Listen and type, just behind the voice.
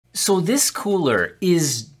So this cooler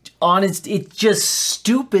is it's just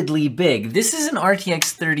stupidly big. This is an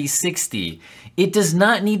RTX 3060. It does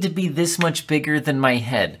not need to be this much bigger than my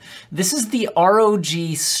head. This is the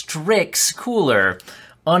ROG Strix cooler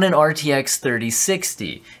on an RTX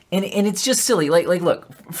 3060. And it's just silly. Like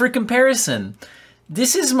look, for comparison,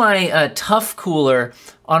 this is my tough cooler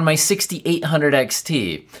on my 6800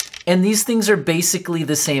 XT. And these things are basically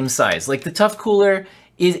the same size. Like the tough cooler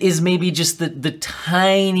is maybe just the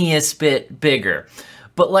tiniest bit bigger.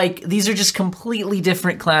 But like, these are just completely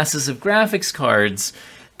different classes of graphics cards.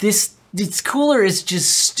 This cooler is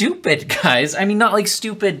just stupid, guys. I mean, not like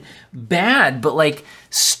stupid bad, but like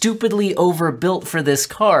stupidly overbuilt for this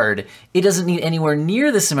card. It doesn't need anywhere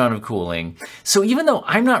near this amount of cooling. So even though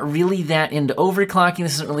I'm not really that into overclocking,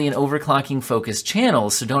 this isn't really an overclocking focused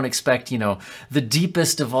channel, so don't expect, you know, the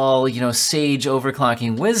deepest of all, you know, sage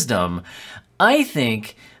overclocking wisdom. I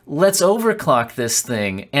think let's overclock this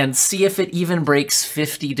thing and see if it even breaks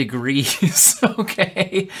 50 degrees,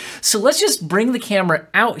 okay? So let's just bring the camera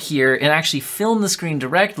out here and actually film the screen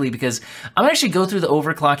directly, because I'm gonna actually go through the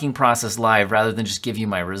overclocking process live rather than just give you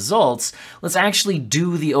my results. Let's actually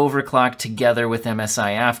do the overclock together with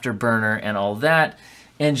MSI Afterburner and all that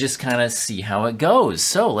and just kind of see how it goes.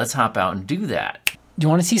 So let's hop out and do that. Do you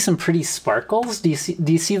want to see some pretty sparkles? Do you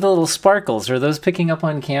see the little sparkles? Are those picking up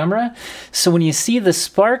on camera? So when you see the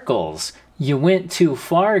sparkles, you went too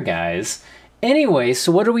far, guys. Anyway,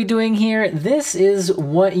 so what are we doing here? This is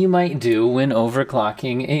what you might do when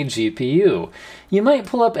overclocking a GPU. You might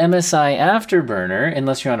pull up MSI Afterburner,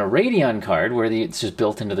 unless you're on a Radeon card where it's just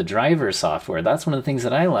built into the driver software. That's one of the things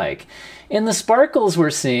that I like. And the sparkles we're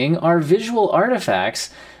seeing are visual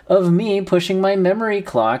artifacts of me pushing my memory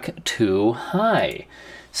clock too high.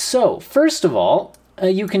 So first of all,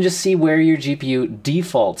 you can just see where your GPU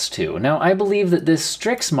defaults to. Now I believe that this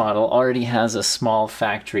Strix model already has a small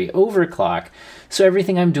factory overclock, so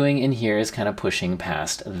everything I'm doing in here is kind of pushing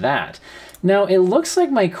past that. Now it looks like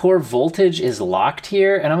my core voltage is locked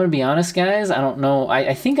here, and I'm gonna be honest guys, I don't know,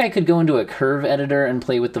 I think I could go into a curve editor and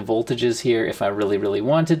play with the voltages here if I really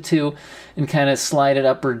wanted to, and kind of slide it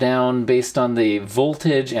up or down based on the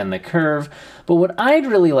voltage and the curve. But what I'd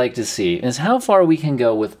really like to see is how far we can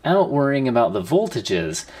go without worrying about the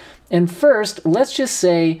voltages. And first, let's just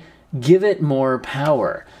say, give it more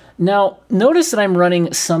power. Now, notice that I'm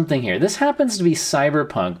running something here. This happens to be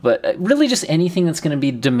Cyberpunk, but really just anything that's going to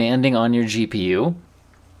be demanding on your GPU.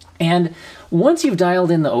 And once you've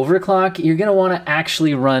dialed in the overclock, you're going to want to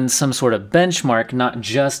actually run some sort of benchmark, not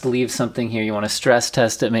just leave something here. You want to stress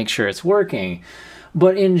test it, make sure it's working.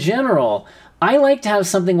 But in general, I like to have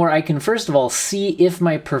something where I can, first of all, see if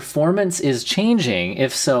my performance is changing,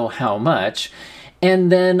 if so, how much.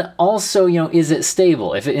 And then also, you know, is it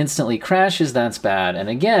stable? If it instantly crashes, that's bad. And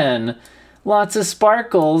again, lots of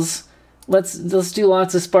sparkles. Let's do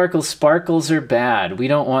lots of sparkles. Sparkles are bad. We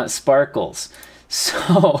don't want sparkles.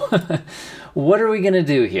 So what are we gonna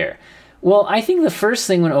do here? Well, I think the first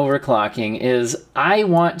thing when overclocking is I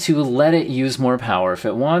want to let it use more power if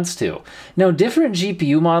it wants to. Now, different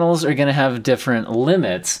GPU models are going to have different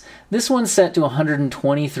limits. This one's set to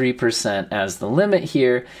 123% as the limit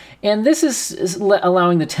here, and this is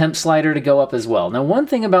allowing the temp slider to go up as well. Now, one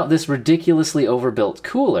thing about this ridiculously overbuilt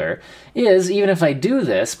cooler is, even if I do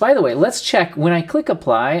this, by the way, let's check. When I click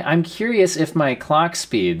apply, I'm curious if my clock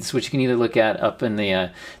speeds, which you can either look at up in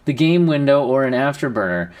the game window or in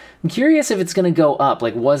Afterburner, I'm curious if it's going to go up,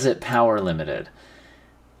 like was it power limited?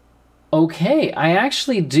 Okay, I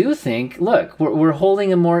actually do think, look, we're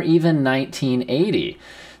holding a more even 1980.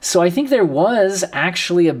 So I think there was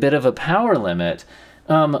actually a bit of a power limit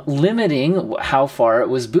limiting how far it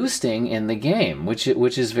was boosting in the game, which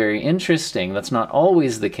is very interesting. That's not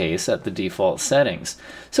always the case at the default settings.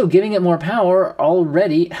 So giving it more power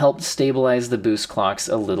already helped stabilize the boost clocks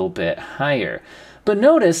a little bit higher. But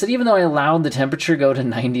notice that even though I allowed the temperature go to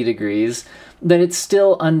 90 degrees, that it's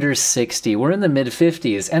still under 60. We're in the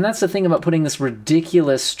mid-50s, and that's the thing about putting this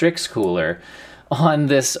ridiculous Strix cooler on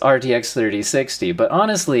this RTX 3060. But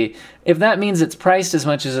honestly, if that means it's priced as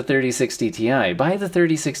much as a 3060 Ti, buy the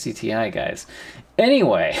 3060 Ti, guys.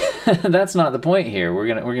 Anyway, that's not the point here. We're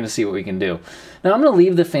gonna see what we can do. Now I'm gonna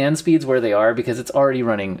leave the fan speeds where they are because it's already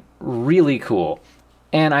running really cool.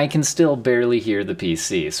 And I can still barely hear the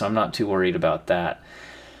PC, so I'm not too worried about that.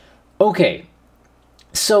 Okay,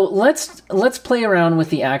 so let's play around with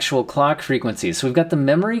the actual clock frequencies. So we've got the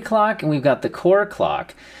memory clock and we've got the core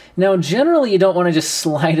clock. Now, generally, you don't want to just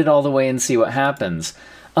slide it all the way and see what happens.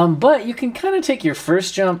 But you can kind of take your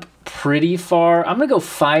first jump pretty far. I'm going to go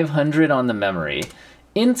 500 on the memory,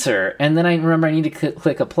 enter, and then I remember I need to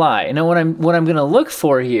click apply. And now what I'm going to look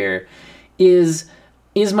for here is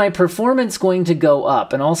is my performance going to go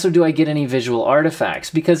up? And also, do I get any visual artifacts?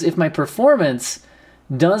 Because if my performance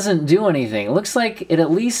doesn't do anything, it looks like it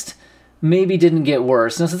at least maybe didn't get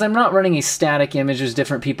worse. Now, since I'm not running a static image, there's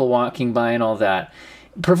different people walking by and all that,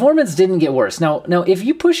 performance didn't get worse. Now, if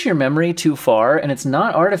you push your memory too far and it's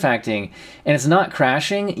not artifacting and it's not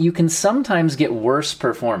crashing, you can sometimes get worse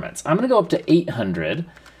performance. I'm gonna go up to 800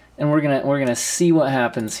 and we're gonna see what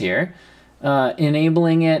happens here.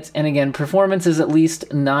 Enabling it, and again, performance is at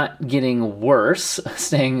least not getting worse,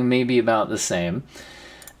 staying maybe about the same.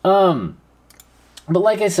 But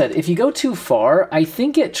like I said, if you go too far, I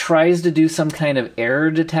think it tries to do some kind of error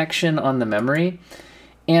detection on the memory.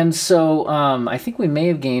 And so I think we may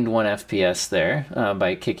have gained 1 FPS there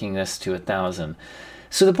by kicking this to 1000.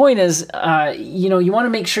 So the point is, you know, you want to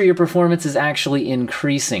make sure your performance is actually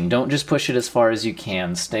increasing. Don't just push it as far as you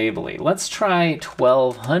can stably. Let's try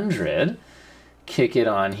 1200. Kick it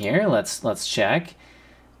on here. Let's check.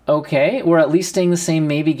 Okay, we're at least staying the same,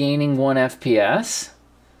 maybe gaining 1 FPS.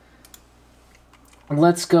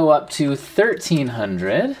 Let's go up to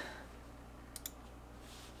 1300.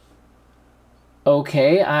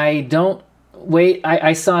 Okay,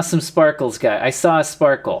 I saw some sparkles, guy. I saw a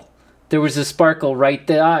sparkle. There was a sparkle right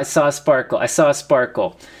there. Ah, I saw a sparkle. I saw a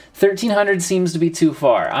sparkle. 1300 seems to be too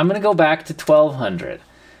far. I'm gonna go back to 1200.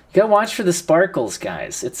 You gotta watch for the sparkles,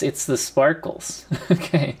 guys. It's the sparkles.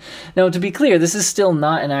 Okay. Now, to be clear, this is still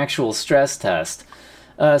not an actual stress test.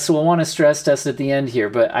 So we'll want to stress test at the end here,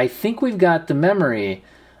 but I think we've got the memory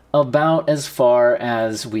about as far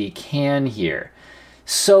as we can here.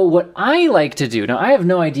 So what I like to do, now I have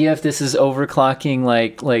no idea if this is overclocking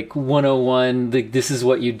like 101, this is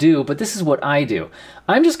what you do, but this is what I do.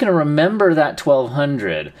 I'm just going to remember that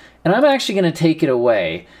 1200, and I'm actually going to take it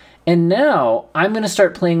away. And now I'm going to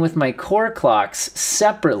start playing with my core clocks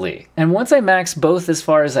separately. And once I max both as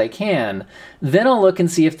far as I can, then I'll look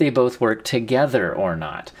and see if they both work together or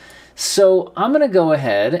not. So I'm going to go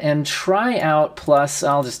ahead and try out plus,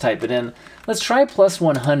 I'll just type it in. Let's try plus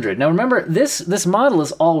 100. Now remember, this model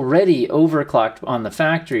is already overclocked on the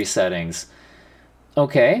factory settings.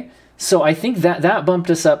 Okay, so I think that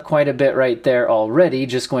bumped us up quite a bit right there already,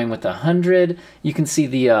 just going with 100. You can see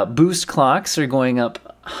the boost clocks are going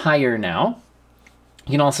up higher now.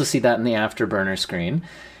 You can also see that in the afterburner screen.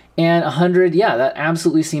 And 100, yeah, that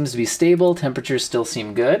absolutely seems to be stable. Temperatures still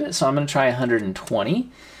seem good. So I'm going to try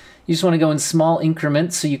 120. You just want to go in small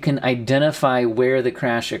increments so you can identify where the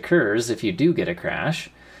crash occurs if you do get a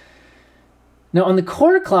crash. Now on the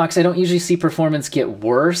core clocks, I don't usually see performance get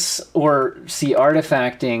worse or see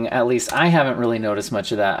artifacting. At least I haven't really noticed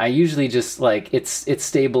much of that. I usually just like it's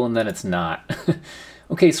stable and then it's not.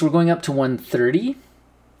 Okay, so we're going up to 130.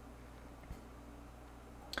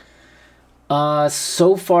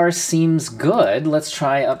 So far seems good. Let's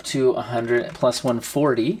try up to 100 plus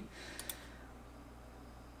 140.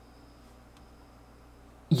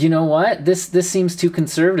 You know what? This seems too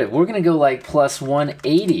conservative. We're gonna go like plus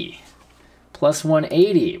 180. Plus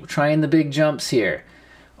 180. We're trying the big jumps here.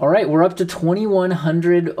 All right, we're up to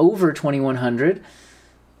 2100, over 2100.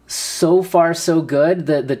 So far, so good.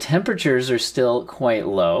 The temperatures are still quite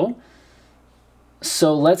low.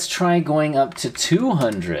 So let's try going up to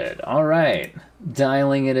 200. All right,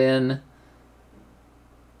 dialing it in.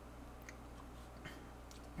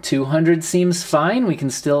 200 seems fine. We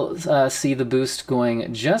can still see the boost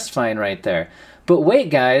going just fine right there. But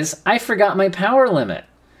wait, guys, I forgot my power limit.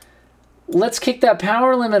 Let's kick that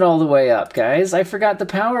power limit all the way up, guys. I forgot the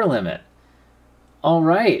power limit. All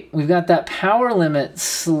right, we've got that power limit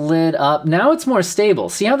slid up. Now it's more stable.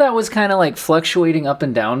 See how that was kind of like fluctuating up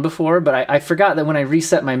and down before? But I forgot that when I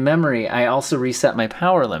reset my memory, I also reset my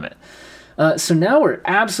power limit. So now we're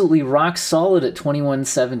absolutely rock solid at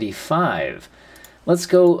 2175. Let's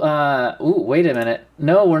go, ooh, wait a minute.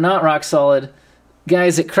 No, we're not rock solid.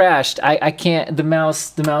 Guys, it crashed. I can't, the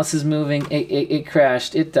mouse is moving. It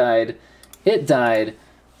crashed, it died. It died.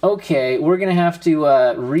 Okay, we're gonna have to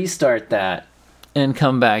restart that and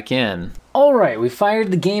come back in. All right, we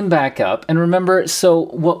fired the game back up. And remember, so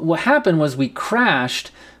what happened was we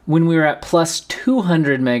crashed when we were at plus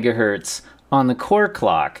 200 megahertz on the core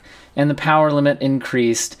clock, and the power limit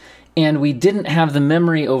increased, and we didn't have the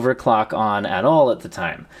memory overclock on at all at the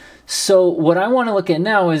time. So what I want to look at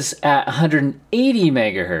now is at 180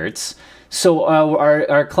 megahertz. So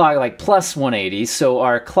our clock, like plus 180, so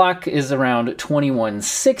our clock is around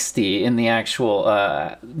 2160 in the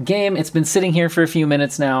actual game. It's been sitting here for a few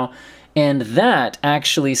minutes now, and that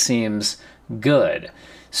actually seems good.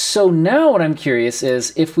 So now what I'm curious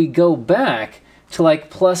is if we go back to like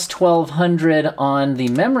plus 1200 on the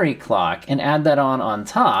memory clock and add that on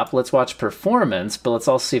top, let's watch performance, but let's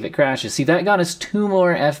also see if it crashes. See, that got us 2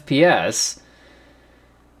 more FPS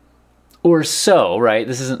or so, right?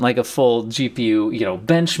 This isn't like a full GPU, you know,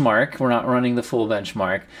 benchmark. We're not running the full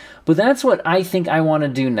benchmark, but that's what I think I want to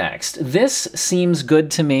do next. This seems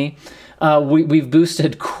good to me. We've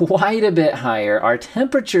boosted quite a bit higher. Our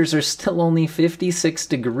temperatures are still only 56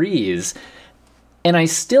 degrees. And I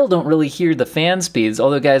still don't really hear the fan speeds.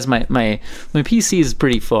 Although, guys, my PC is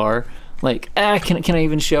pretty far. Like, can I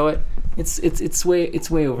even show it? It's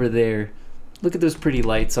way over there. Look at those pretty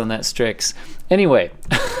lights on that Strix. Anyway,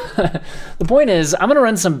 the point is, I'm gonna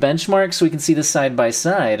run some benchmarks so we can see this side by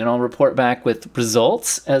side, and I'll report back with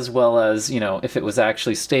results as well as, you know, if it was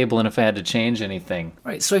actually stable and if I had to change anything.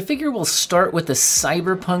 All right, so I figure we'll start with the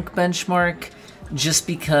Cyberpunk benchmark, just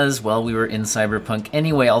because, well, we were in Cyberpunk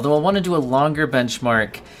anyway, although I want to do a longer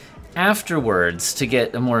benchmark afterwards to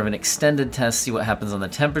get a more of an extended test, see what happens on the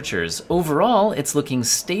temperatures. Overall, it's looking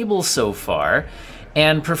stable so far,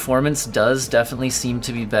 and performance does definitely seem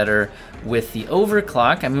to be better with the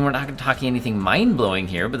overclock. I mean, we're not talking anything mind-blowing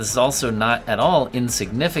here, but this is also not at all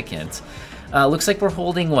insignificant. Looks like we're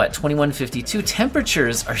holding, what, 2152.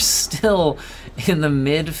 Temperatures are still in the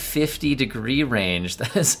mid 50 degree range.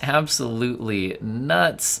 That is absolutely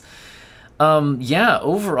nuts. Yeah,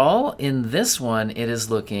 overall in this one, it is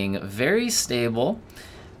looking very stable.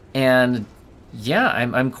 And yeah,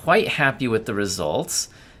 I'm quite happy with the results.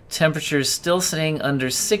 Temperatures still staying under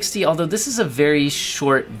 60, although this is a very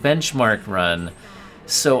short benchmark run.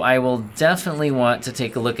 So I will definitely want to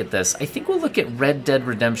take a look at this. I think we'll look at Red Dead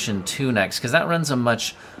Redemption 2 next, because that runs a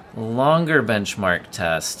much longer benchmark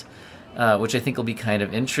test, which I think will be kind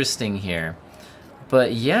of interesting here.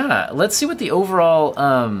 But yeah, let's see what the overall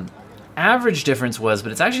average difference was,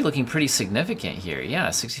 but it's actually looking pretty significant here. Yeah,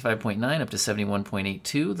 65.9 up to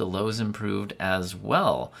 71.82. The lows improved as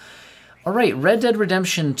well. All right, Red Dead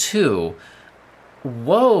Redemption 2.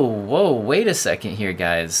 Whoa, wait a second here,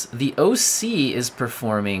 guys. The OC is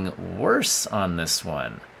performing worse on this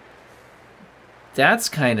one. That's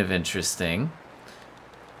kind of interesting.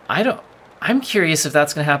 I'm curious if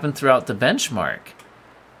that's going to happen throughout the benchmark.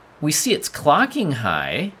 We see it's clocking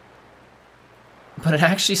high, but it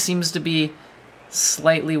actually seems to be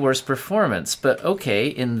slightly worse performance. But okay,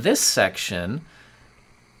 in this section,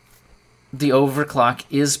 the overclock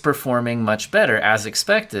is performing much better, as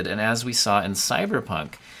expected, and as we saw in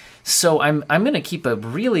Cyberpunk. So I'm going to keep a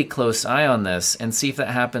really close eye on this and see if that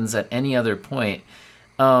happens at any other point.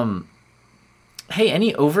 Hey,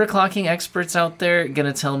 any overclocking experts out there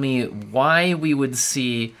going to tell me why we would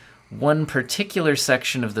see one particular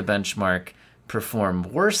section of the benchmark perform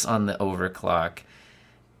worse on the overclock,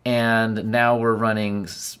 and now we're running,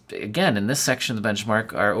 again, in this section of the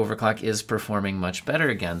benchmark, our overclock is performing much better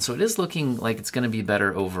again. So it is looking like it's going to be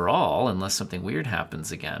better overall, unless something weird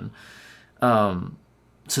happens again.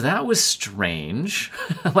 So that was strange.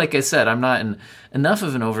 Like I said, I'm not enough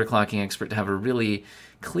of an overclocking expert to have a really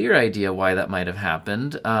clear idea why that might have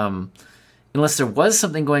happened. Unless there was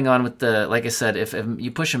something going on with the, like I said, if you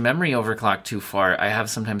push a memory overclock too far, I have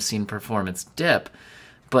sometimes seen performance dip,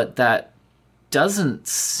 but that doesn't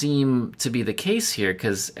seem to be the case here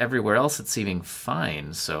because everywhere else it's seeming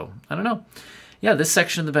fine. So I don't know. Yeah, this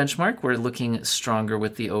section of the benchmark, we're looking stronger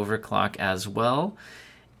with the overclock as well.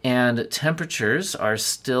 And temperatures are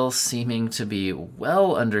still seeming to be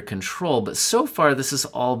well under control, but so far this has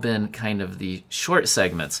all been kind of the short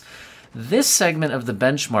segments. This segment of the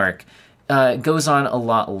benchmark goes on a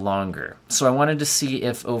lot longer. So I wanted to see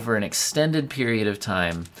if over an extended period of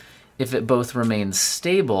time, if it both remains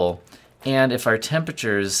stable and if our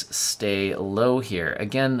temperatures stay low here.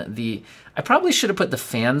 Again, I probably should have put the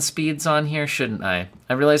fan speeds on here, shouldn't I?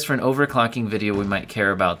 I realized for an overclocking video we might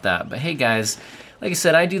care about that. But hey guys, like I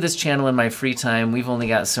said, I do this channel in my free time. We've only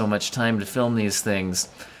got so much time to film these things.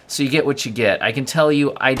 So you get what you get. I can tell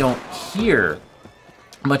you I don't hear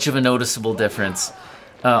much of a noticeable difference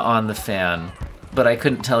on the fan, but I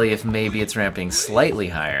couldn't tell you if maybe it's ramping slightly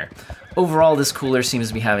higher. Overall, this cooler seems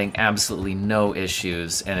to be having absolutely no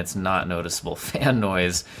issues, and it's not noticeable. Fan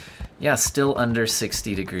noise, yeah, still under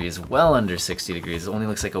 60 degrees, well under 60 degrees. It only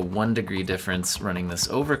looks like a 1 degree difference running this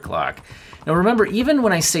overclock. Now remember, even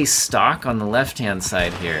when I say stock on the left-hand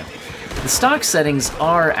side here, the stock settings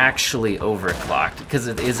are actually overclocked because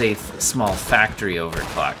it is a small factory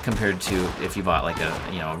overclock compared to if you bought like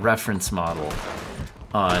a reference model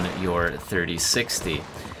on your 3060.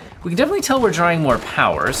 We can definitely tell we're drawing more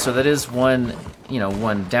power, so that is one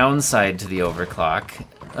downside to the overclock.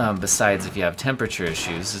 Besides if you have temperature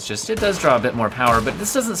issues, it's just it does draw a bit more power, but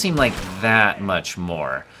this doesn't seem like that much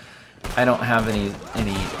more. I don't have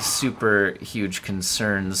any super huge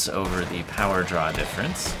concerns over the power draw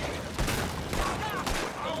difference.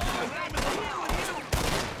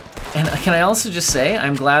 And can I also just say,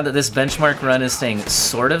 I'm glad that this benchmark run is staying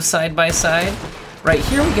sort of side by side. Right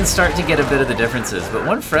here we can start to get a bit of the differences, but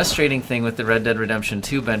one frustrating thing with the Red Dead Redemption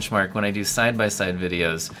 2 benchmark when I do side-by-side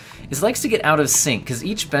videos is it likes to get out of sync, because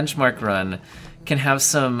each benchmark run can have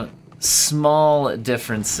some small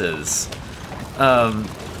differences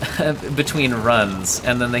between runs,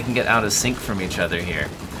 and then they can get out of sync from each other here.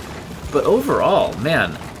 But overall,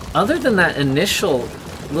 man, other than that initial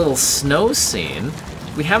little snow scene,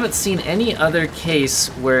 we haven't seen any other case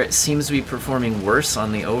where it seems to be performing worse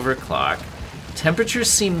on the overclock. Temperatures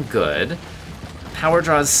seem good. Power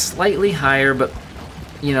draw is slightly higher, but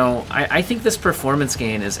you know, I think this performance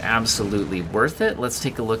gain is absolutely worth it. Let's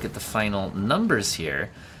take a look at the final numbers here.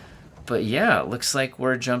 But yeah, it looks like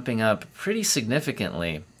we're jumping up pretty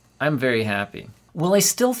significantly. I'm very happy. Well, I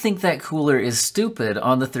still think that cooler is stupid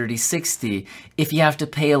on the 3060 if you have to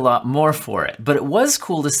pay a lot more for it. But it was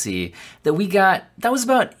cool to see that that was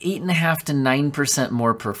about 8.5 to 9%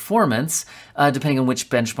 more performance, depending on which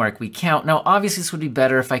benchmark we count. Now, obviously this would be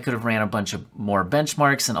better if I could have ran a bunch of more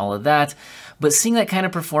benchmarks and all of that, but seeing that kind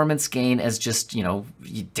of performance gain as just, you know,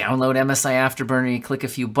 you download MSI Afterburner, you click a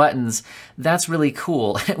few buttons, that's really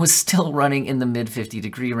cool. It was still running in the mid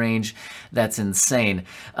 50-degree range. That's insane.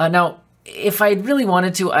 Now, if I really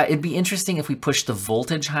wanted to, it'd be interesting if we pushed the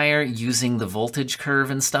voltage higher using the voltage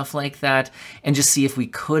curve and stuff like that, and just see if we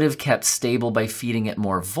could have kept stable by feeding it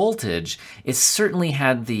more voltage. It certainly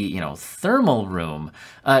had the, you know, thermal room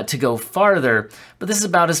to go farther, but this is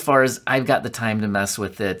about as far as I've got the time to mess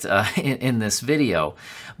with it in this video.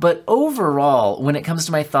 But overall, when it comes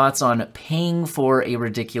to my thoughts on paying for a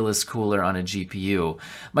ridiculous cooler on a GPU,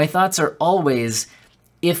 my thoughts are always,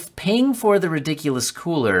 if paying for the ridiculous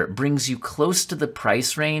cooler brings you close to the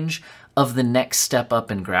price range of the next step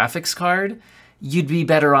up in graphics card, you'd be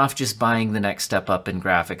better off just buying the next step up in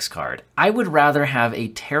graphics card. I would rather have a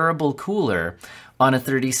terrible cooler on a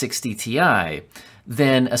 3060 Ti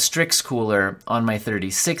than a Strix cooler on my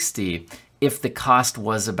 3060 if the cost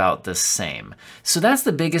was about the same. So that's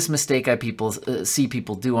the biggest mistake I see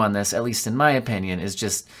people do on this, at least in my opinion, is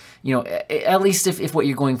just, you know, at least if what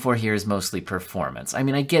you're going for here is mostly performance. I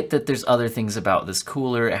mean, I get that there's other things about this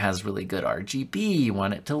cooler. It has really good RGB, you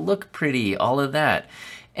want it to look pretty, all of that.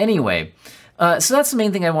 Anyway, so that's the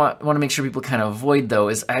main thing I want to make sure people kind of avoid, though,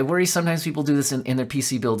 is I worry sometimes people do this in their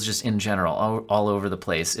PC builds just in general, all over the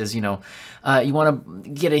place, is, you know, you want to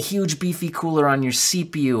get a huge beefy cooler on your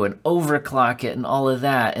CPU and overclock it and all of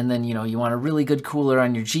that, and then, you know, you want a really good cooler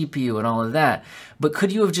on your GPU and all of that. But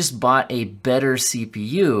could you have just bought a better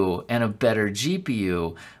CPU and a better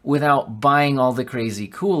GPU without buying all the crazy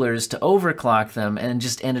coolers to overclock them and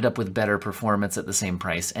just ended up with better performance at the same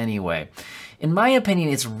price anyway? In my opinion,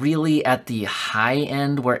 it's really at the high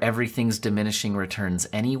end where everything's diminishing returns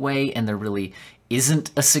anyway, and there really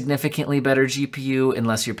isn't a significantly better GPU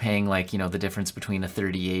unless you're paying, like, you know, the difference between a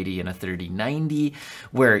 3080 and a 3090,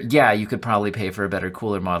 where, yeah, you could probably pay for a better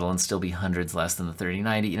cooler model and still be hundreds less than the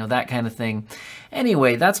 3090, you know, that kind of thing.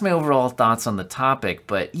 Anyway, that's my overall thoughts on the topic,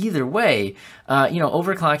 but either way, you know,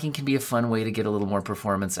 overclocking can be a fun way to get a little more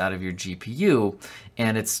performance out of your GPU,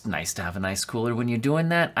 and it's nice to have a nice cooler when you're doing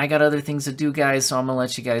that. I got other things to do, guys, so I'm gonna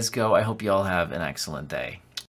let you guys go. I hope you all have an excellent day.